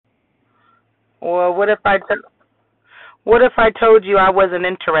Well, what if I told you I wasn't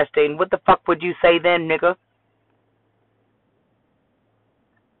interested? What the fuck would you say then, nigga?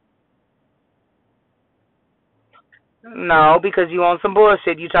 No, because you on some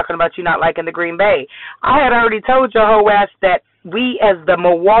bullshit. You talking about you not liking the Green Bay. I had already told your whole ass that we as the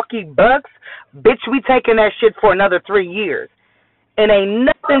Milwaukee Bucks, bitch, we taking that shit for another 3 years. And ain't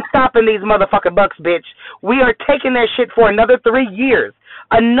nothing stopping these motherfucking Bucks, bitch. We are taking that shit for another 3 years.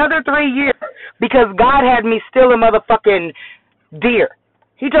 Another 3 years. Because God had me steal a motherfucking deer.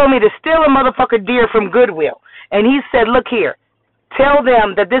 He told me to steal a motherfucking deer from Goodwill. And he said, look here, tell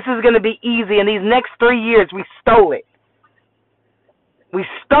them that this is going to be easy. In these next 3 years, we stole it. We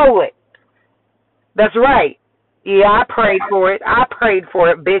stole it. That's right. Yeah, I prayed for it. I prayed for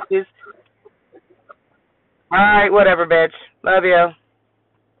it, bitches. All right, whatever, bitch. Love you.